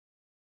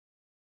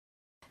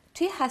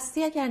توی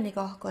هستی اگر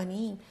نگاه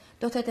کنیم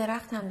 2 تا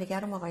درخت هم دیگر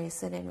رو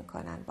مقایسه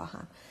نمی‌کنن با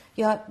هم،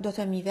 یا 2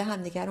 تا میوه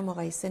هم دیگر رو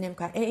مقایسه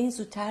نمی‌کنن. این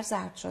زودتر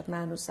زرد شد،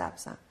 من رو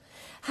سبزم.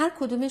 هر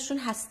کدومشون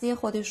هستی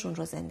خودشون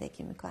رو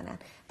زندگی می‌کنن،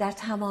 در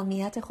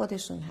تمامیت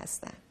خودشون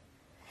هستن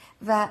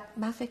و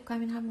من فکر کنم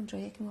این همون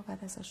جاییه که ما باید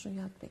ازشون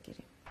یاد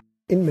بگیریم.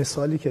 این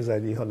مثالی که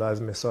زدی، حالا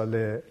از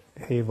مثال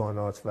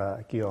حیوانات و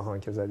گیاهان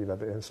که زدی و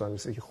به انسان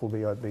میشه که خوبه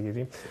یاد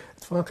بگیریم،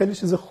 اتفاقا خیلی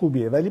چیز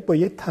خوبیه، ولی با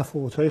یه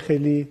تفاوت‌های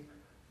خیلی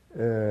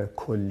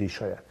کلی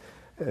شاید.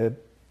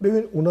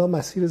 ببین اونا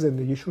مسیر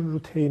زندگیشون رو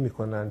طی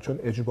میکنن چون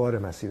اجبار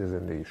مسیر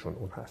زندگیشون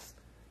اون هست،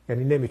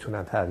 یعنی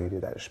نمیتونن تغییری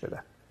درش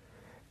بدن.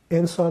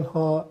 انسان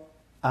ها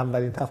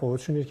اولین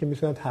تفاوتشون اینه که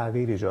میتونن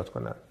تغییر ایجاد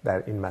کنن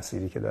در این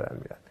مسیری که دارن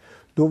میرن.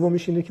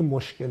 دومیش اینه که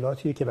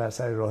مشکلاتیه که بر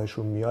سر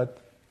راهشون میاد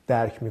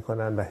درک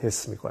میکنن و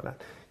حس میکنن.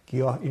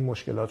 گیاه این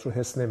مشکلات رو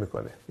حس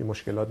نمیکنه، این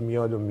مشکلات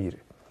میاد و میره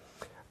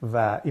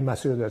و این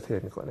مسیر رو داره طی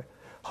میکنه.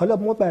 حالا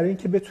ما برای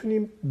اینکه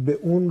بتونیم به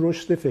اون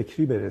رشد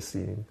فکری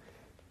برسیم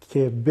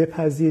که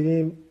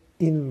بپذیریم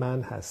این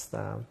من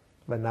هستم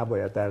و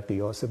نباید در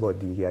قیاس با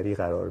دیگری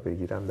قرار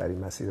بگیرم در این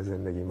مسیر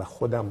زندگی و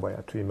خودم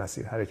باید توی این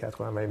مسیر حرکت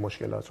کنم و این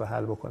مشکلات رو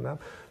حل بکنم،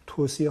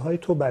 توصیه های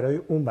تو برای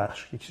اون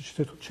بخش که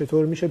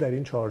چطور میشه در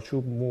این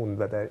چارچوب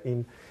موند و در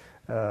این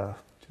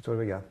چطور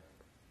بگم،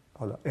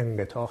 حالا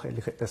انقطاع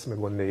خیلی اسم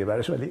گنده‌ای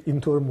براش، ولی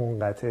اینطور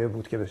منقطع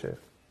بود که بشه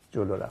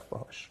جلو رفت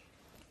باهاش.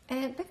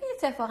 ببین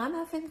اتفاقا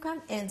من فکر می‌کنم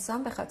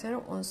انسان به خاطر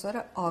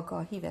عنصر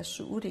آگاهی و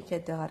شعوری که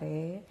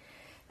داره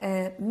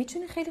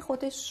میتونه خیلی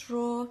خودش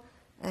رو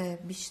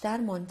بیشتر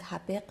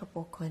منطبق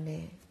بکنه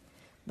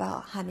با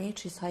همه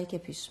چیزهایی که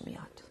پیش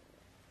میاد.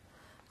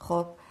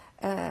 خب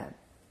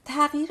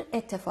تغییر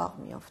اتفاق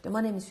میفته، ما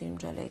نمیتونیم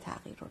جلوی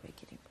تغییر رو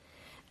بگیریم،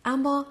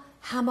 اما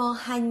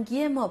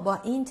هماهنگی ما با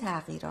این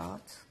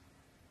تغییرات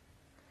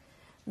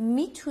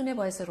میتونه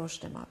باعث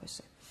رشد ما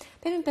بشه.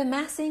 ببین به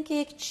محض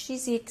اینکه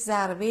یک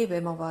ضربه به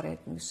ما وارد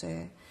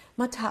میشه،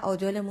 ما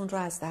تعادلمون رو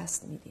از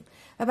دست میدیم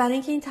و برای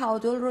اینکه این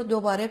تعادل رو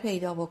دوباره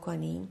پیدا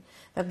بکنیم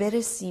و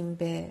برسیم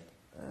به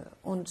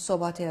اون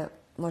ثبات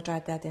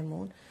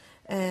مجددمون،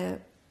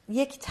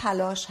 یک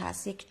تلاش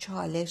هست، یک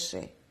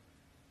چالشه.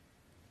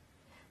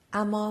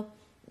 اما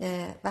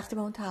وقتی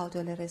به اون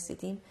تعادل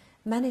رسیدیم،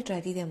 من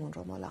جدیدمون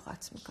رو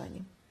ملاقات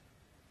میکنیم.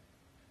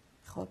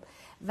 خب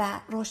و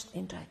رشد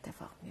اینجا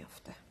اتفاق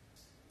میفته.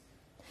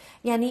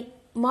 یعنی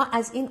ما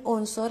از این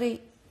عنصری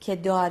که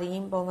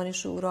داریم به عنوان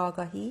شعور و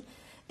آگاهی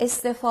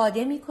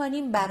استفاده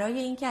میکنیم برای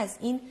اینکه از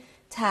این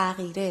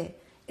تغییره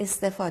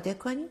استفاده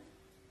کنیم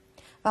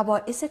و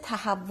باعث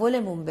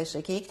تحولمون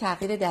بشه که یک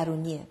تغییر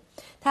درونیه.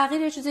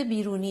 تغییر چیز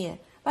بیرونیه،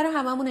 برای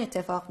هممون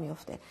اتفاق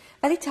میفته،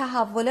 ولی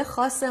تحول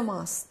خاص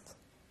ماست.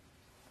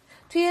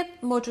 توی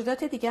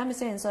موجودات دیگه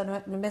مثل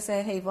انسان، مثل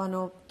حیوان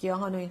و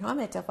گیاهان و اینها هم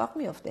اتفاق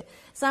میفته.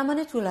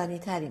 زمان طولانی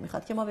تری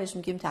میخواد که ما بهش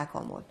میگیم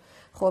تکامل.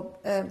 خب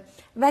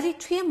ولی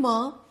توی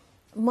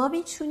ما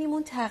میتونیم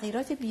اون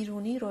تغییرات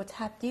بیرونی رو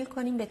تبدیل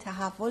کنیم به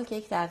تحول که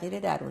یک تغییر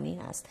درونی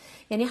هست،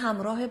 یعنی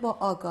همراه با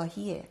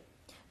آگاهیه.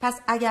 پس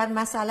اگر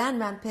مثلا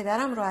من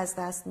پدرم رو از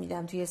دست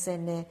میدم توی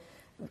سن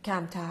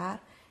کمتر،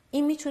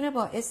 این میتونه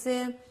باعث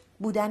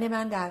بودن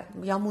من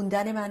یا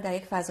موندن من در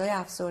یک فضای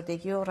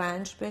افسردگی و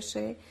رنج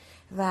بشه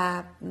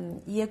و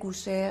یه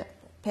گوشه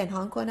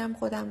پنهان کنم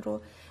خودم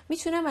رو.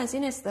 میتونم از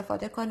این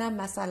استفاده کنم،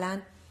 مثلا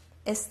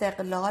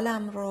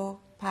استقلالم رو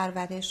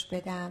پرورش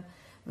بدم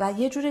و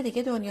یه جور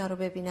دیگه دنیا رو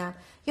ببینم،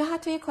 یا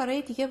حتی یه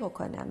کارهای دیگه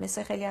بکنم،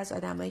 مثل خیلی از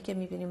آدمایی که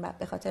میبینیم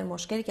به خاطر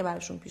مشکلی که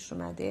براشون پیش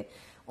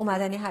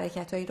اومدن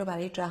حرکتایی رو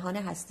برای جهان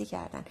هستی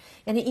کردن.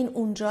 یعنی این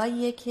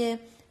اونجاییه که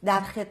در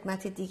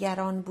خدمت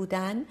دیگران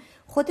بودن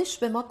خودش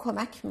به ما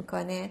کمک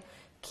میکنه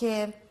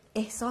که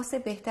احساس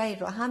بهتری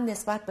رو هم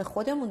نسبت به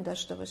خودمون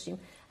داشته باشیم،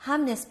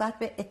 هم نسبت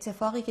به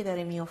اتفاقی که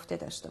داره میفته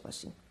داشته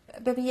باشیم.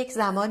 ببین یک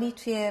زمانی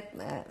توی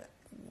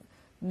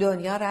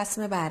دنیا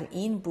رسم بر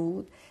این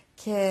بود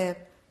که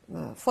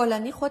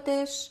فلانی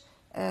خودش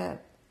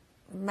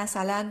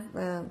مثلا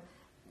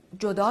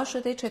جدا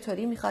شده،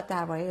 چطوری میخواد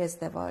درباره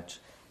ازدواج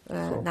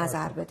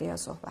نظر بده یا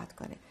صحبت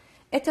کنه.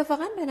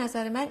 اتفاقا به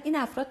نظر من این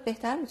افراد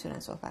بهتر میتونن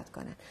صحبت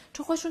کنن،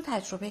 چون خودشون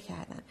تجربه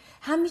کردن.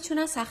 هم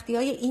میتونن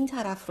سختی‌های این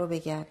طرف رو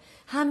بگن،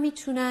 هم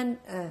میتونن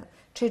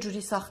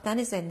چجوری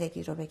ساختن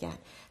زندگی رو بگن،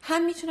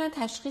 هم میتونن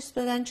تشخیص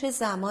بدن چه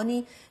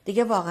زمانی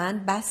دیگه واقعا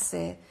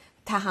بسه،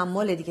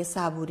 تحمل دیگه،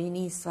 صبوری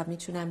نیست و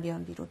میتونن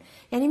بیان بیرون.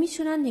 یعنی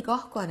میتونن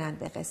نگاه کنن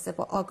به قصه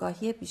با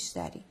آگاهی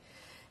بیشتری.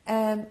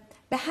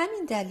 به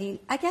همین دلیل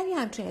اگر یه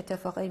همچین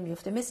اتفاقایی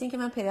میفته، مثل اینکه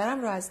من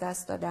پدرم رو از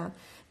دست دادم،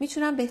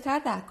 میتونم بهتر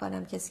درک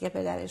کنم کسی که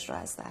پدرش رو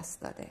از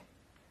دست داده.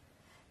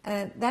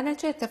 در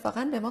نتیجه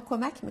اتفاقا به ما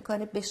کمک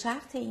میکنه، به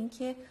شرط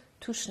اینکه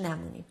توش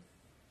نمونیم،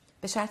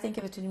 به شرط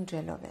اینکه بتونیم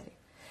جلو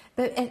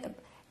بریم.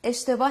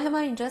 اشتباه ما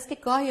اینجاست که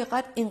گاهی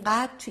اوقات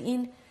اینقدر تو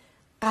این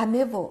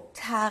غمه و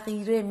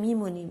تغییره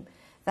میمونیم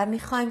و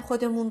میخوایم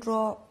خودمون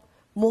رو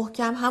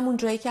محکم همون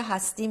جایی که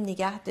هستیم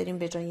نگه داریم،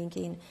 به جای اینکه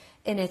این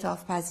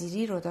انعطاف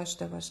پذیری رو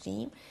داشته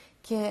باشیم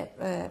که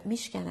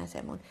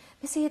میشکنتمون.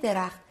 مثل یه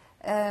درخت.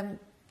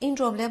 این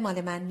جمله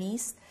مال من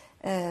نیست.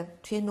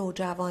 توی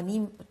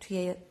نوجوانی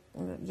توی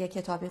یه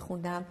کتابی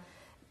خوندم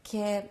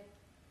که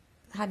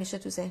همیشه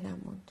تو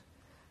ذهنم موند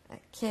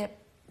که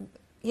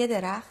یه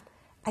درخت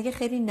اگه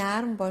خیلی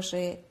نرم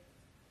باشه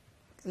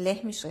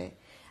له میشه،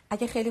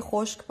 اگه خیلی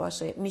خشک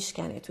باشه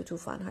میشکنه تو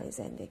طوفان‌های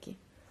زندگی.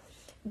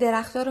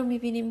 درخت‌ها رو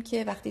میبینیم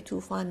که وقتی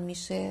طوفان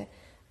میشه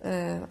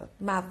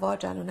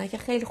مواجن، اونایی که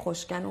خیلی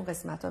خشکن اون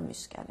قسمت‌ها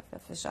میشکنه و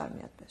فشار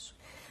میاد بهشون.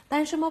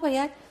 در ما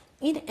باید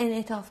این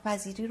انعطاف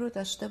پذیری رو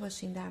داشته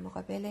باشیم در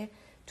مقابل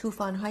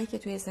طوفان‌هایی که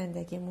توی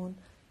زندگیمون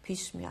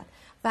پیش میاد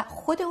و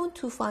خود اون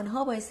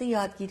طوفان‌ها باعث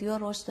یادگیری و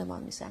رشد ما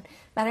میشن.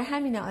 برای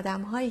همین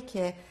آدم‌هایی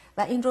که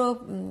و این رو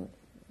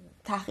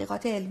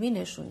تحقیقات علمی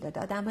نشون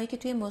داده، آدم‌هایی که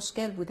توی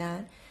مشکل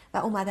بودن و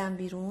اومدن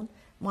بیرون،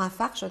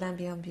 موفق شدن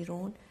بیان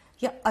بیرون،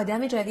 یا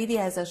آدم جدیدی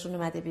ازشون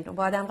اومده بیرون،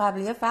 با آدم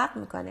قبلیه فرق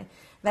میکنه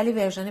ولی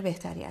ورژن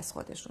بهتری از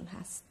خودشون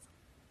هست.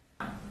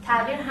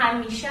 تغییر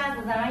همیشه از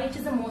نظر من یه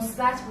چیز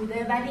مثبت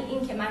بوده، ولی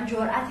این که من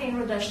جرأت این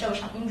رو داشته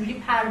باشم،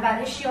 اینجوری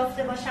پرورش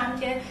یافته باشم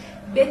که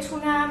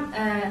بتونم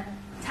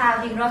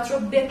تغییرات رو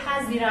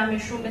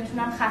بپذیرمشون،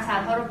 بتونم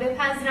خطرها رو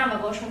بپذیرم و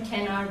باشون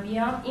کنار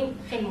بیام، این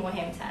خیلی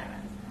مهم‌تره.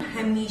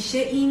 همیشه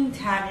این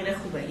تغییر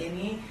خوبه،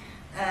 یعنی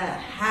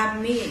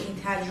همه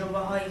این تجربه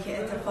هایی که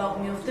اتفاق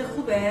میفته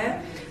خوبه،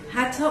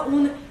 حتی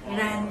اون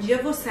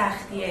رنجه و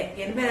سختیه.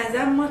 یعنی به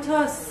نظر ما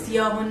تا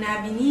سیاه و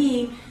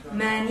نبینیم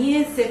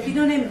معنی سفید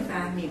رو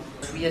نمیفهمیم.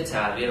 توی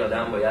تغییر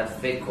آدم باید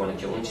فکر کنه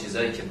که اون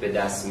چیزایی که به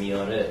دست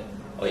میاره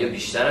آیا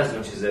بیشتر از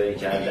اون چیزایی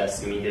که از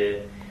دست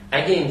میده؟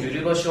 اگه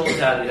اینجوری باشه اون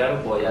تغییر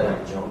رو باید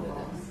انجام بده،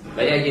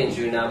 ولی اگه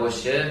اینجوری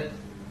نباشه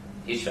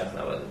هیچ وقت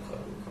نباید اون کار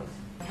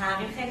بکنه.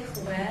 تغییر خیلی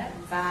خوبه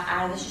و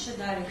ارزشش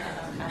داره که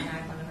آدم خطر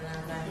کنه به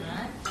نظر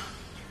من،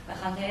 به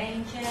خاطر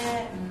اینکه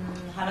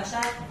حالا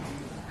شاید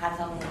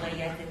حتی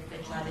موقعیت به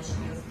چالش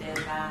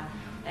میفته و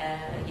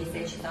یه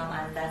سری چیزا هم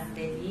از دست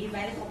بدی،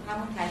 ولی خب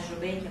همون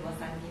تجربه‌ای که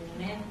واسه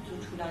میمونه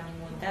تو طولانی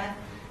مدت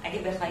اگه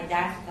بخوای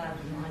درس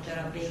از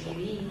ماجرا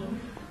بگیری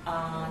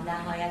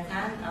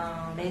نهایتاً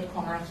بهت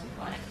کمک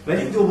میکنه.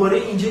 ولی دوباره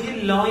اینجا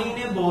یه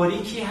لاین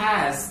باریکی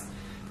هست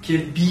که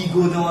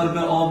بیگدار به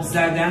آب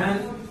زدن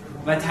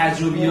و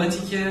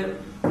تجربیاتی که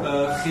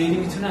خیلی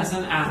میتونه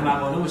اصلا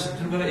احمقانه باشه،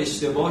 میتونه برای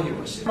اشتباهی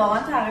باشه. واقعا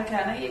تغییر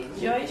کردن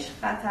یک جایش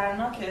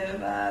خطرناکه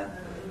و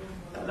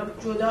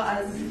جدا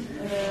از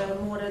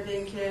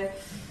موردی که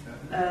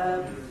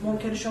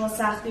ممکنه شما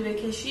سختی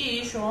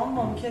بکشی، شما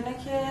ممکنه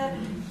که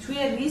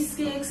توی ریسک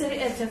یک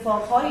سری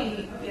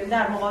اتفاقهایی،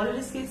 در مقابل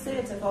ریسک یک سری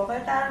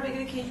اتفاقهایی قرار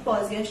بگیری که هیچ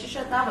بازگشتی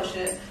شاید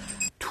نباشه.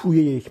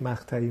 توی یک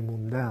مقطعی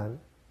موندن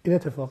این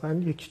اتفاقا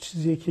یک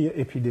چیزیه که یه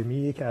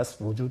اپیدمیه که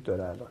اصلا وجود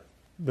داره الان،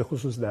 به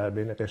خصوص در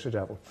بین قشر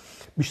جوان.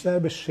 بیشتر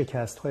به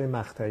شکست‌های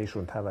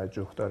مقطعیشون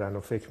توجه دارن و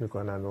فکر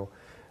میکنن و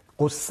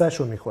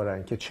قصه‌شو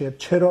میخورن که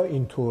چرا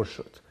اینطور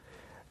شد.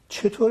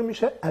 چطور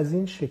میشه از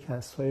این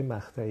شکست‌های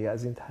مقطعی،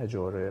 از این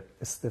تجارب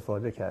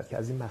استفاده کرد که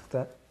از این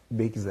مقطع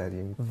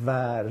بگذریم و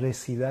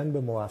رسیدن به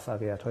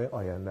موفقیت‌های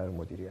آینده رو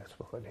مدیریت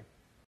بکنیم؟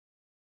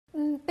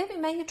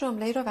 ببین، من یه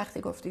جمله‌ای رو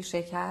وقتی گفتی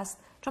شکست،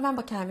 چون من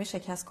با کلمه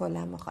شکست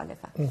کلا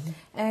مخالفم،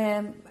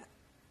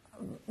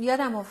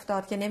 یادم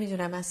افتاد که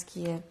نمیدونم از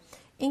کیه،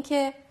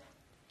 اینکه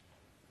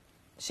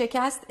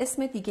شکست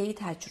اسم دیگه‌ای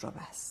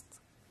تجربه است.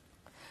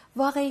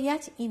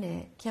 واقعیت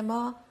اینه که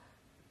ما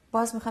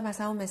باز میخوام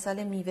مثلا اون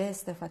مثال میوه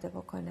استفاده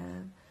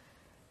بکنم،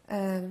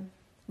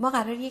 ما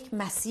قرار یک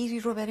مسیری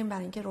رو بریم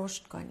برای اینکه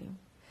رشد کنیم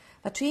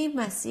و توی این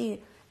مسیر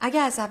اگه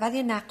از اول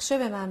یه نقشه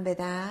به من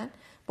بدن،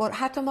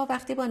 حتی ما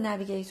وقتی با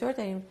نویگیتور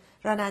داریم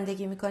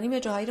رانندگی میکنیم یه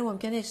جاهایی رو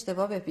ممکنه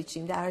اشتباه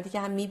بپیچیم در حالی که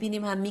هم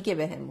میبینیم هم میگه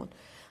بهمون.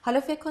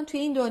 حالا فکر کن توی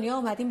این دنیا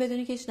اومدیم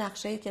بدونی که هیچ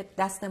نقشه‌ای که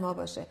دست ما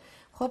باشه.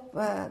 خب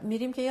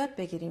میریم که یاد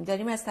بگیریم،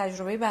 داریم از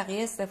تجربه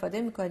بقیه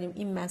استفاده میکنیم،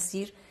 این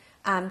مسیر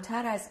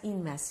امن‌تر از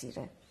این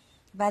مسیره،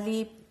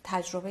 ولی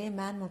تجربه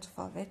من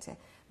متفاوته.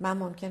 من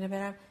ممکنه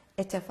برم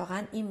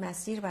اتفاقا این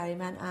مسیر برای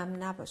من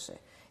امن نباشه،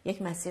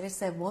 یک مسیر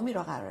سومی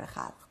رو قرار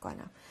خلق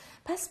کنم.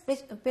 پس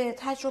به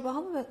تجربه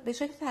ها به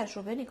شکل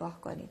تجربه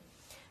نگاه کنیم.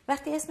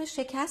 وقتی اسم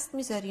شکست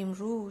میذاریم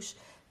روش،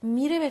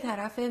 میره به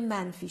طرف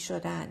منفی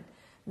شدن،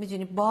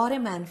 میدونی بار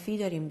منفی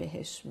داریم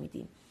بهش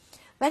میدیم،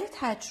 ولی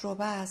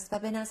تجربه است و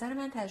به نظر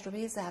من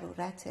تجربه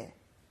ضرورته.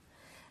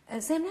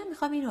 ضمناً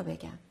میخوام اینو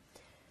بگم،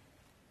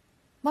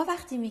 ما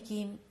وقتی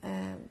میگیم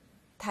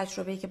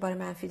تجربه‌ای که بار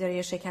منفی داره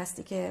یا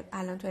شکستی که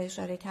الان تو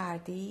اشاره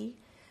کردی،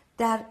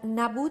 در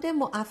نبود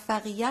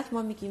موفقیت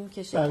ما میگیم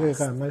که شکست.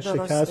 دقیقاً من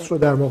شکست رو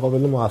در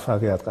مقابل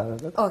موفقیت قرار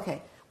دادم.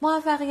 اوکی.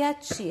 موفقیت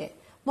چیه؟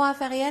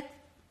 موفقیت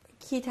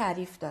کی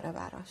تعریف داره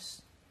براش؟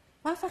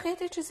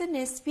 موفقیت چیز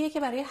نسبیه که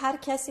برای هر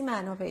کسی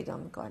معنا پیدا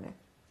میکنه.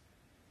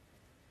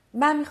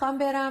 من میخوام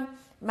برم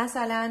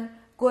مثلا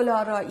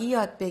گل‌آرایی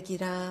یاد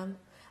بگیرم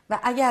و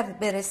اگر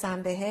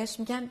برسم بهش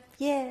میگم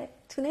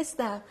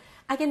تونستم،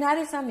 اگه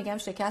نرسم میگم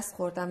شکست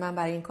خوردم، من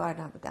برای این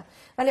کار نبودم.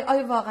 ولی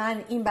آیا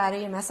واقعا این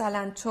برای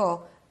مثلا تو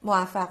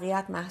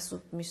موفقیت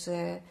محسوب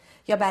میشه؟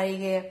 یا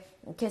برای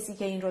کسی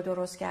که این رو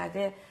درست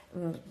کرده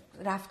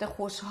رفته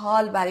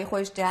خوشحال برای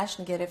خودش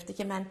جشن گرفته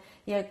که من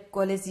یه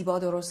گل زیبا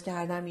درست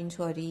کردم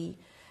اینطوری؟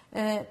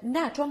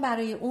 نه، چون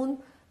برای اون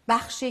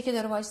بخشیه که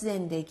داره باهاش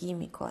زندگی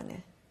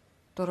میکنه.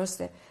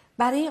 درسته؟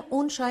 برای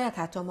اون شاید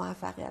حتی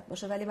موفقیت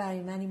باشه، ولی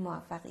برای من این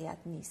موفقیت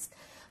نیست.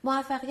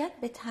 موفقیت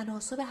به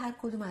تناسب هر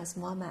کدوم از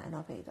ما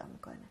معنا پیدا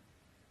میکنه.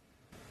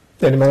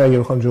 یعنی من اگه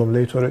بخوام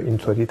جمله تو رو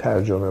اینطوری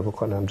ترجمه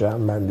بکنم،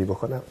 جمع بندی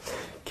بکنم،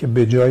 که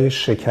به جای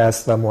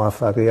شکست و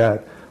موفقیت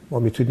ما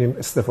میتونیم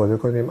استفاده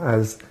کنیم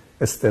از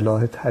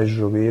اصطلاح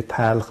تجربه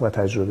تلخ و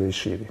تجربه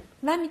شیرین.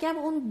 من میگم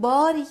اون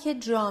باری که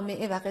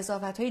جامعه و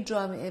قضاوت‌های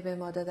جامعه به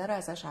ما داده رو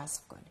ازش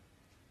حذف کنیم.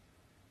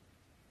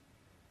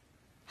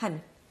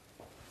 همین.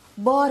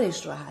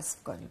 بارش رو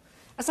حذف کنیم.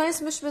 اصلا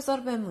اسمش بذار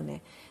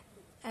بمونه.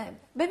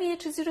 ببین یه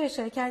چیزی رو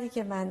اشاره کردی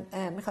که من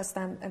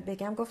میخواستم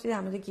بگم، گفتی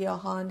در مورد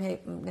گیاهان،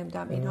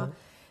 نمیدونم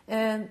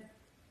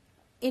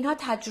اینها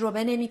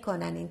تجربه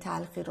نمیکنن این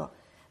تلخی رو.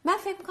 من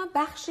فکر میکنم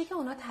بخشی که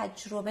اونا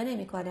تجربه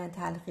نمیکنن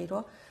تلخی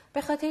رو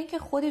به خاطر اینکه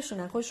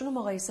خودشون رو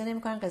مقایسه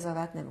نمیکنن،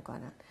 قضاوت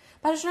نمیکنن.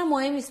 براشون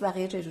مهم نیست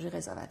بقیه چجوری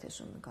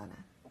قضاوتشون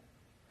میکنن.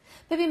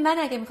 ببین من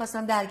اگه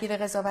میخواستم درگیر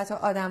قضاوت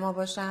آدما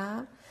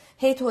باشم،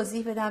 هی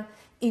توضیح بدم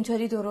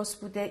اینطوری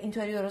درست بوده،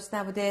 اینطوری درست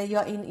نبوده،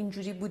 یا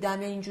اینجوری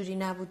بودم یا اینجوری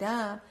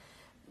نبودم،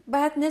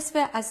 بعد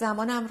نصف از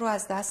زمانم رو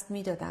از دست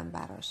میدادم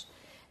براش.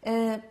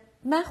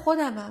 من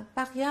خودمم،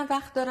 بقیه هم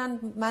وقت دارن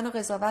منو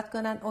قضاوت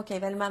کنن، اوکی،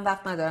 ولی من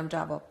وقت ندارم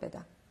جواب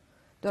بدم.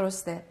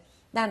 درسته؟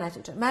 در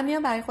نتیجه من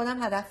میام برای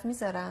خودم هدف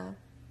میذارم،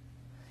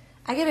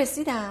 اگه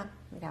رسیدم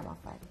میگم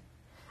آفرین،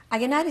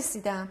 اگه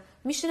نرسیدم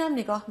میشینم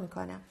نگاه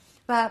میکنم.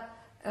 و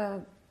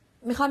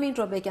میخوام این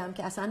رو بگم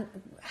که اصلا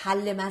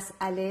حل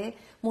مسئله،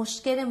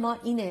 مشکل ما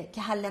اینه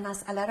که حل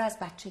مسئله رو از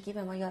بچگی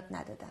به ما یاد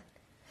ندادن.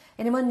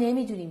 یعنی ما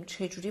نمیدونیم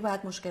چجوری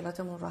باید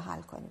مشکلاتمون رو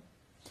حل کنیم.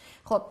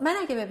 خب من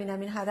اگه ببینم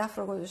این هدف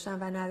رو گذاشتم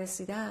و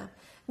نرسیدم،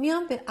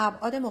 میام به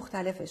ابعاد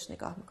مختلفش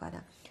نگاه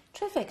میکنم.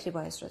 چه فکری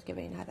باعث شد که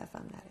به این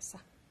هدفم نرسم؟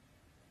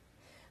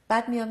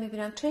 بعد میام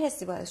میبینم چه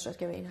حسی باعث شد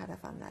که به این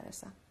هدفم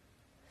نرسم.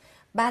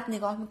 بعد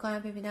نگاه میکنم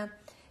ببینم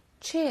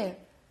چه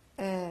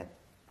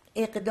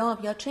اقدام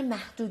یا چه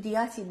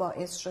محدودیتی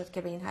باعث شد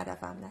که به این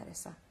هدفم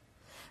نرسم.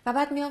 و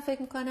بعد میام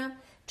فکر میکنم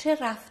چه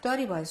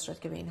رفتاری باعث شد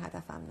که به این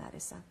هدفم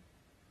نرسم.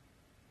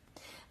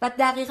 و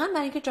دقیقاً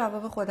برای اینکه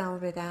جواب خودم رو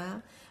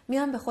بدم،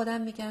 میام به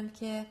خودم میگم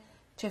که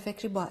چه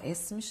فکری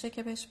باعث میشه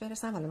که بهش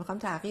برسم. حالا میخوام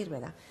تغییر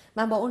بدم.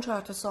 من با اون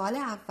 4 سوال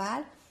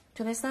اول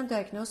تونستم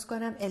دیاگنوز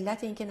کنم،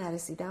 علت این که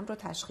نرسیدم رو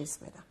تشخیص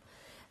بدم.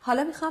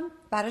 حالا میخوام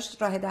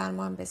براش راه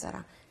درمان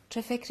بذارم.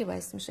 چه فکری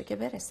باعث میشه که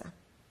برسم؟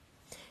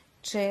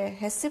 چه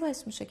حسی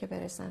باعث میشه که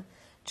برسم؟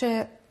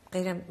 چه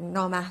غیر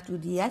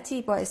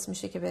نامحدودیتی باعث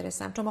میشه که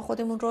برسم؟ چون ما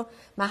خودمون رو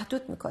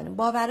محدود میکنیم.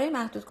 باورهای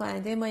محدود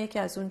کننده ما یکی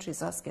از اون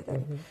چیزاست که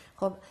داریم.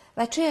 خب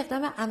و چه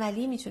اقدام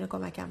عملی میتونه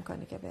کمکم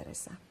کنه که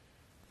برسم؟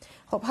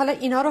 خب حالا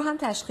اینا رو هم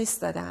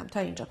تشخیص دادم تا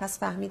اینجا. پس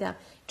فهمیدم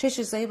چه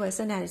چیزایی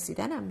باعث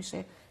نرسیدنم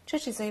میشه، چه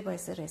چیزایی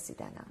باعث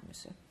رسیدنم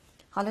میشه.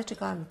 حالا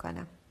چیکار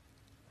میکنم؟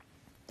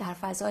 در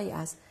فضایی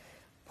از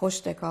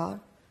پشتکار،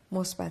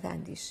 مثبت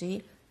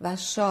اندیشی و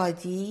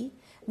شادی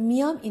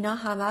میام اینا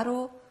همه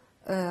رو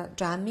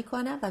جمع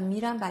میکنم و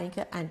میرم برای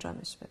اینکه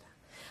انجامش بدم.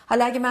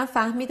 حالا اگه من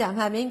فهمیدم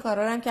همه این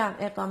کارا رو هم که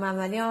اقدام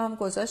عملی هم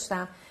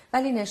گذاشتم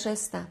ولی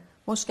نشستم،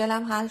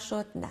 مشکلم حل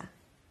شد، نه،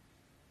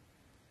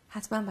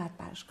 حتما باید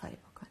براش کاری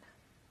بکنم.